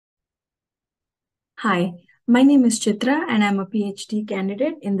Hi, my name is Chitra and I'm a PhD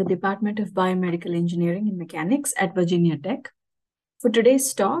candidate in the Department of Biomedical Engineering and Mechanics at Virginia Tech. For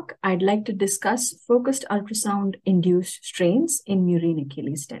today's talk, I'd like to discuss focused ultrasound-induced strains in Murine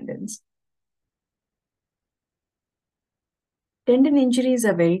Achilles tendons. Tendon injuries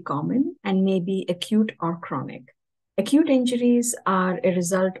are very common and may be acute or chronic. Acute injuries are a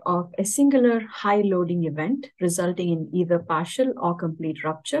result of a singular high-loading event resulting in either partial or complete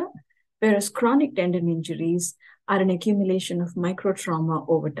rupture, whereas chronic tendon injuries are an accumulation of microtrauma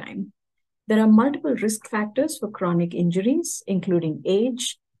over time. There are multiple risk factors for chronic injuries, including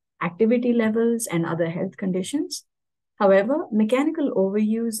age, activity levels, and other health conditions. However, mechanical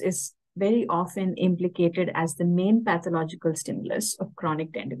overuse is very often implicated as the main pathological stimulus of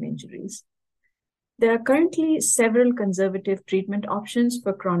chronic tendon injuries. There are currently several conservative treatment options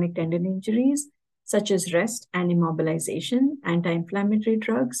for chronic tendon injuries, such as rest and immobilization, anti-inflammatory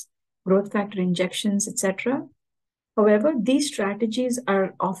drugs, growth factor injections, etc. However, these strategies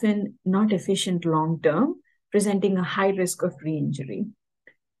are often not efficient long-term, presenting a high risk of re-injury.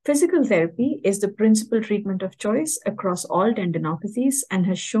 Physical therapy is the principal treatment of choice across all tendinopathies and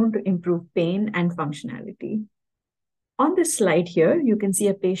has shown to improve pain and functionality. On this slide here, you can see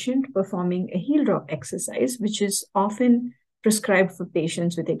a patient performing a heel drop exercise, which is often prescribed for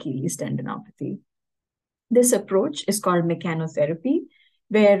patients with Achilles tendinopathy. This approach is called mechanotherapy,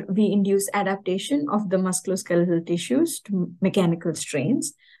 where we induce adaptation of the musculoskeletal tissues to mechanical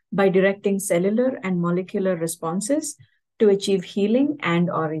strains by directing cellular and molecular responses to achieve healing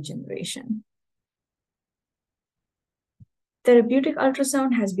and/or regeneration. Therapeutic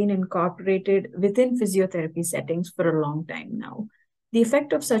ultrasound has been incorporated within physiotherapy settings for a long time now. The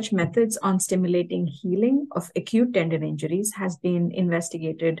effect of such methods on stimulating healing of acute tendon injuries has been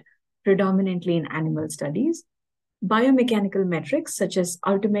investigated predominantly in animal studies. Biomechanical metrics such as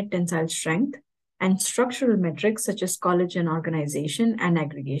ultimate tensile strength and structural metrics such as collagen organization and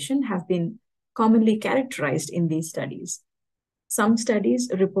aggregation have been commonly characterized in these studies. Some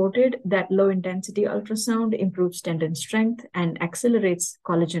studies reported that low-intensity ultrasound improves tendon strength and accelerates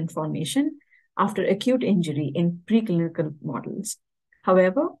collagen formation after acute injury in preclinical models.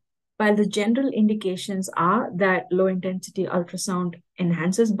 However, while the general indications are that low-intensity ultrasound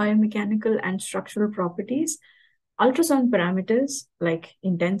enhances biomechanical and structural properties, ultrasound parameters like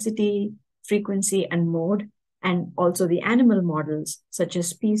intensity, frequency, and mode, and also the animal models such as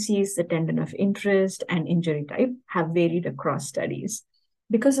species, the tendon of interest, and injury type have varied across studies.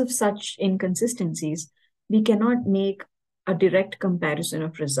 Because of such inconsistencies, we cannot make a direct comparison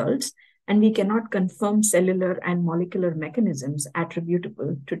of results, and we cannot confirm cellular and molecular mechanisms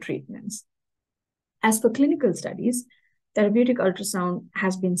attributable to treatments. As for clinical studies, therapeutic ultrasound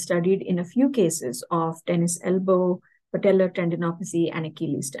has been studied in a few cases of tennis elbow, patellar tendinopathy, and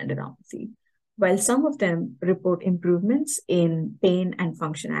Achilles tendinopathy. While some of them report improvements in pain and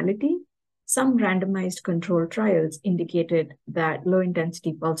functionality, some randomized controlled trials indicated that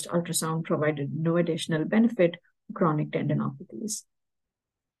low-intensity pulsed ultrasound provided no additional benefit to chronic tendinopathies.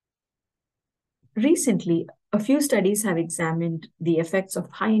 Recently, a few studies have examined the effects of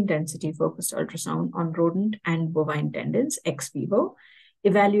high-intensity focused ultrasound on rodent and bovine tendons ex vivo,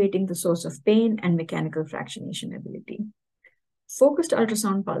 evaluating the source of pain and mechanical fractionation ability. Focused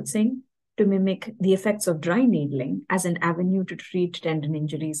ultrasound pulsing to mimic the effects of dry needling as an avenue to treat tendon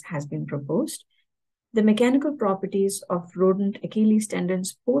injuries has been proposed. The mechanical properties of rodent Achilles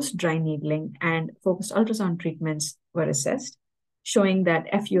tendons post-dry needling and focused ultrasound treatments were assessed, showing that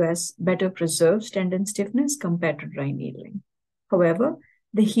FUS better preserves tendon stiffness compared to dry needling. However,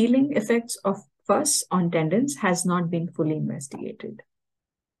 the healing effects of FUS on tendons has not been fully investigated.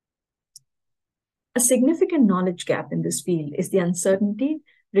 A significant knowledge gap in this field is the uncertainty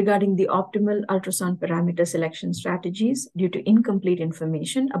regarding the optimal ultrasound parameter selection strategies due to incomplete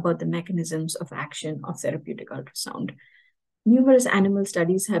information about the mechanisms of action of therapeutic ultrasound. Numerous animal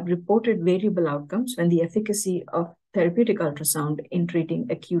studies have reported variable outcomes when the efficacy of therapeutic ultrasound in treating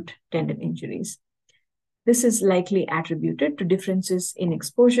acute tendon injuries. This is likely attributed to differences in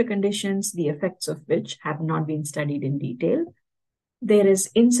exposure conditions, the effects of which have not been studied in detail. There is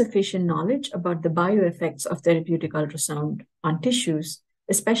insufficient knowledge about the bioeffects of therapeutic ultrasound on tissues,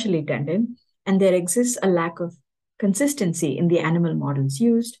 especially tendon, and there exists a lack of consistency in the animal models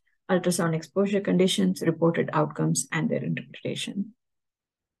used, ultrasound exposure conditions, reported outcomes, and their interpretation.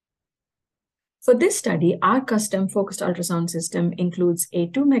 For this study, our custom focused ultrasound system includes a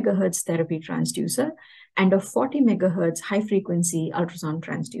 2 MHz therapy transducer and a 40 MHz high-frequency ultrasound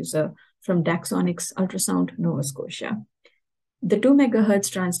transducer from Daxonics Ultrasound, Nova Scotia. The 2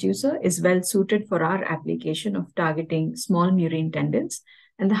 MHz transducer is well suited for our application of targeting small murine tendons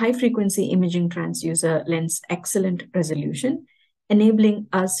And the high-frequency imaging transducer lends excellent resolution, enabling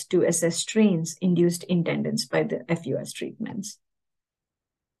us to assess strains induced in tendons by the FUS treatments.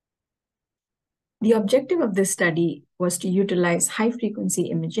 The objective of this study was to utilize high-frequency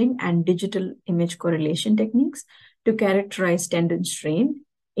imaging and digital image correlation techniques to characterize tendon strain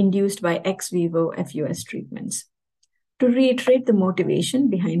induced by ex vivo FUS treatments. To reiterate the motivation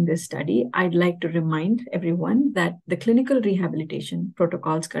behind this study, I'd like to remind everyone that the clinical rehabilitation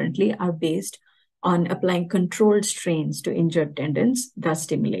protocols currently are based on applying controlled strains to injured tendons, thus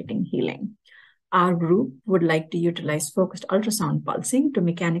stimulating healing. Our group would like to utilize focused ultrasound pulsing to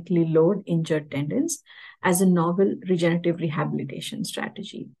mechanically load injured tendons as a novel regenerative rehabilitation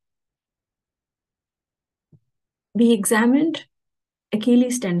strategy. We examined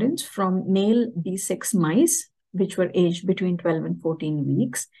Achilles tendons from male B6 mice, which were aged between 12 and 14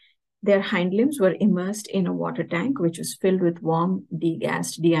 weeks. Their hind limbs were immersed in a water tank, which was filled with warm,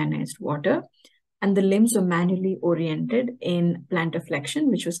 degassed, deionized water, and the limbs were manually oriented in plantar flexion,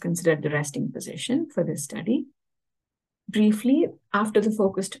 which was considered the resting position for this study. Briefly, after the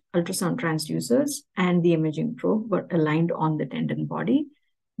focused ultrasound transducers and the imaging probe were aligned on the tendon body,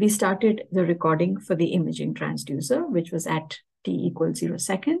 we started the recording for the imaging transducer, which was at t = 0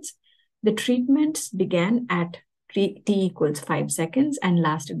 seconds. The treatments began at t = 5 seconds and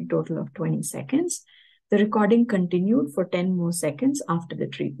lasted a total of 20 seconds. The recording continued for 10 more seconds after the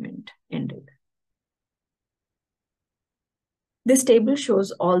treatment ended. This table shows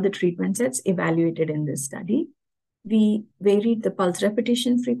all the treatment sets evaluated in this study. We varied the pulse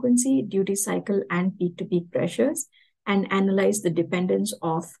repetition frequency, duty cycle, and peak-to-peak pressures, and analyzed the dependence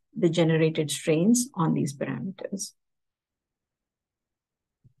of the generated strains on these parameters.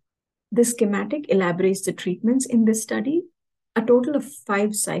 The schematic elaborates the treatments in this study. A total of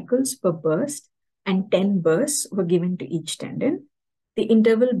 5 cycles per burst and 10 bursts were given to each tendon. The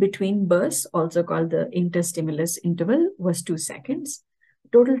interval between bursts, also called the interstimulus interval, was 2 seconds.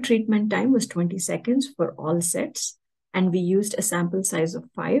 Total treatment time was 20 seconds for all sets, and we used a sample size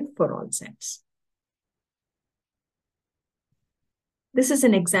of 5 for all sets. This is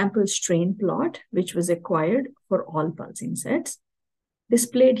an example strain plot, which was acquired for all pulsing sets.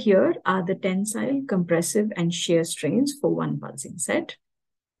 Displayed here are the tensile, compressive, and shear strains for one pulsing set.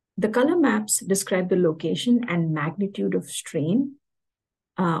 The color maps describe the location and magnitude of strain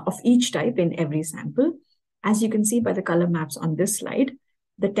of each type in every sample. As you can see by the color maps on this slide,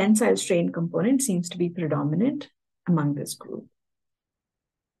 the tensile strain component seems to be predominant among this group.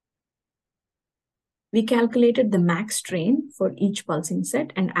 We calculated the max strain for each pulsing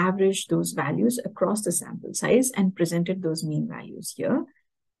set and averaged those values across the sample size and presented those mean values here.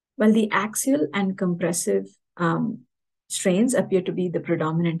 While the axial and compressive strains appear to be the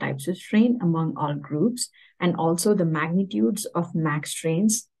predominant types of strain among all groups, and also the magnitudes of max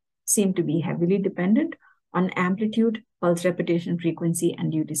strains seem to be heavily dependent on amplitude, pulse repetition frequency,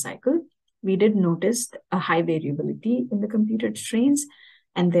 and duty cycle. We did notice a high variability in the computed strains,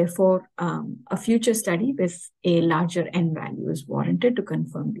 and therefore a future study with a larger N value is warranted to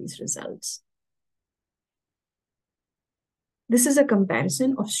confirm these results. This is a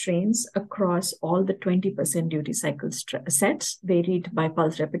comparison of strains across all the 20% duty cycle sets, varied by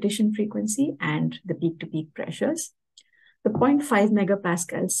pulse repetition frequency and the peak-to-peak pressures. The 0.5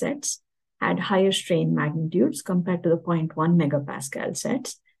 megapascal sets had higher strain magnitudes compared to the 0.1 megapascal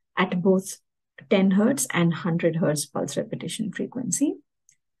sets at both 10 Hertz and 100 Hertz pulse repetition frequency.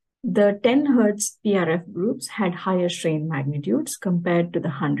 The 10 Hertz PRF groups had higher strain magnitudes compared to the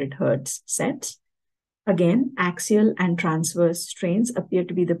 100 Hertz sets. Again, axial and transverse strains appear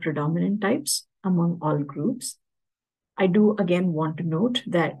to be the predominant types among all groups. I do again want to note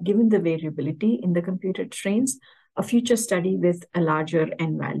that given the variability in the computed strains, a future study with a larger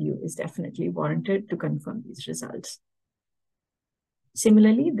N value is definitely warranted to confirm these results.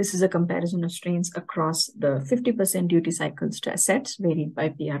 Similarly, this is a comparison of strains across the 50% duty cycle sets varied by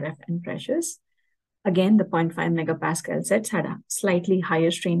PRF and pressures. Again, the 0.5 megapascal sets had a slightly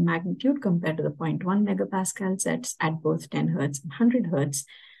higher strain magnitude compared to the 0.1 megapascal sets at both 10 Hertz and 100 Hertz,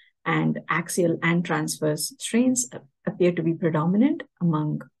 and axial and transverse strains appear to be predominant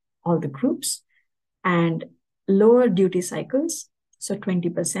among all the groups, and lower duty cycles, so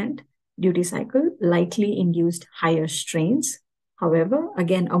 20% duty cycle, likely induced higher strains. However,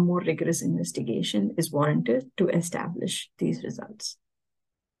 again, a more rigorous investigation is warranted to establish these results.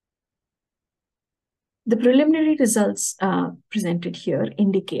 The preliminary results presented here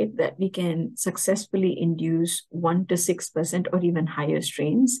indicate that we can successfully induce 1 to 6% or even higher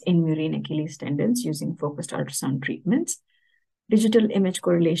strains in Murine Achilles tendons using focused ultrasound treatments. Digital image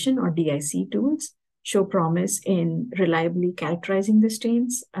correlation or DIC tools show promise in reliably characterizing the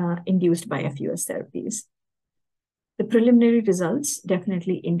strains induced by FUS therapies. The preliminary results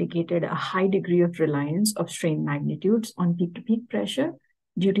definitely indicated a high degree of reliance of strain magnitudes on peak-to-peak pressure,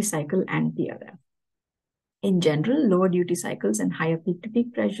 duty cycle, and PRF. In general, lower duty cycles and higher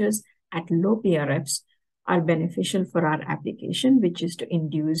peak-to-peak pressures at low PRFs are beneficial for our application, which is to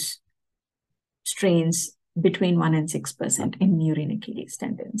induce strains between 1 and 6% in Murine Achilles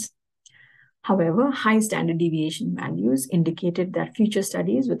tendons. However, high standard deviation values indicated that future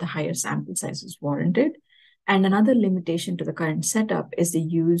studies with a higher sample size is warranted. And another limitation to the current setup is the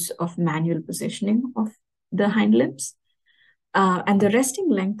use of manual positioning of the hind limbs. And the resting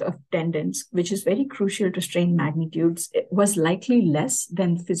length of tendons, which is very crucial to strain magnitudes, was likely less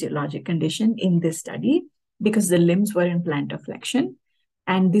than the physiologic condition in this study because the limbs were in plantar flexion.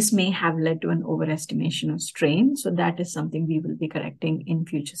 And this may have led to an overestimation of strain. So that is something we will be correcting in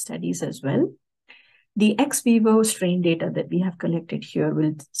future studies as well. The ex vivo strain data that we have collected here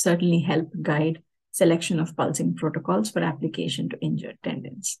will certainly help guide selection of pulsing protocols for application to injured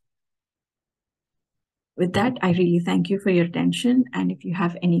tendons. With that, I really thank you for your attention. And if you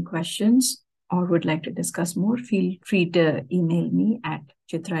have any questions or would like to discuss more, feel free to email me at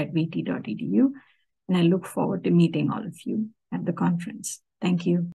chitra@vt.edu. And I look forward to meeting all of you at the conference. Thank you.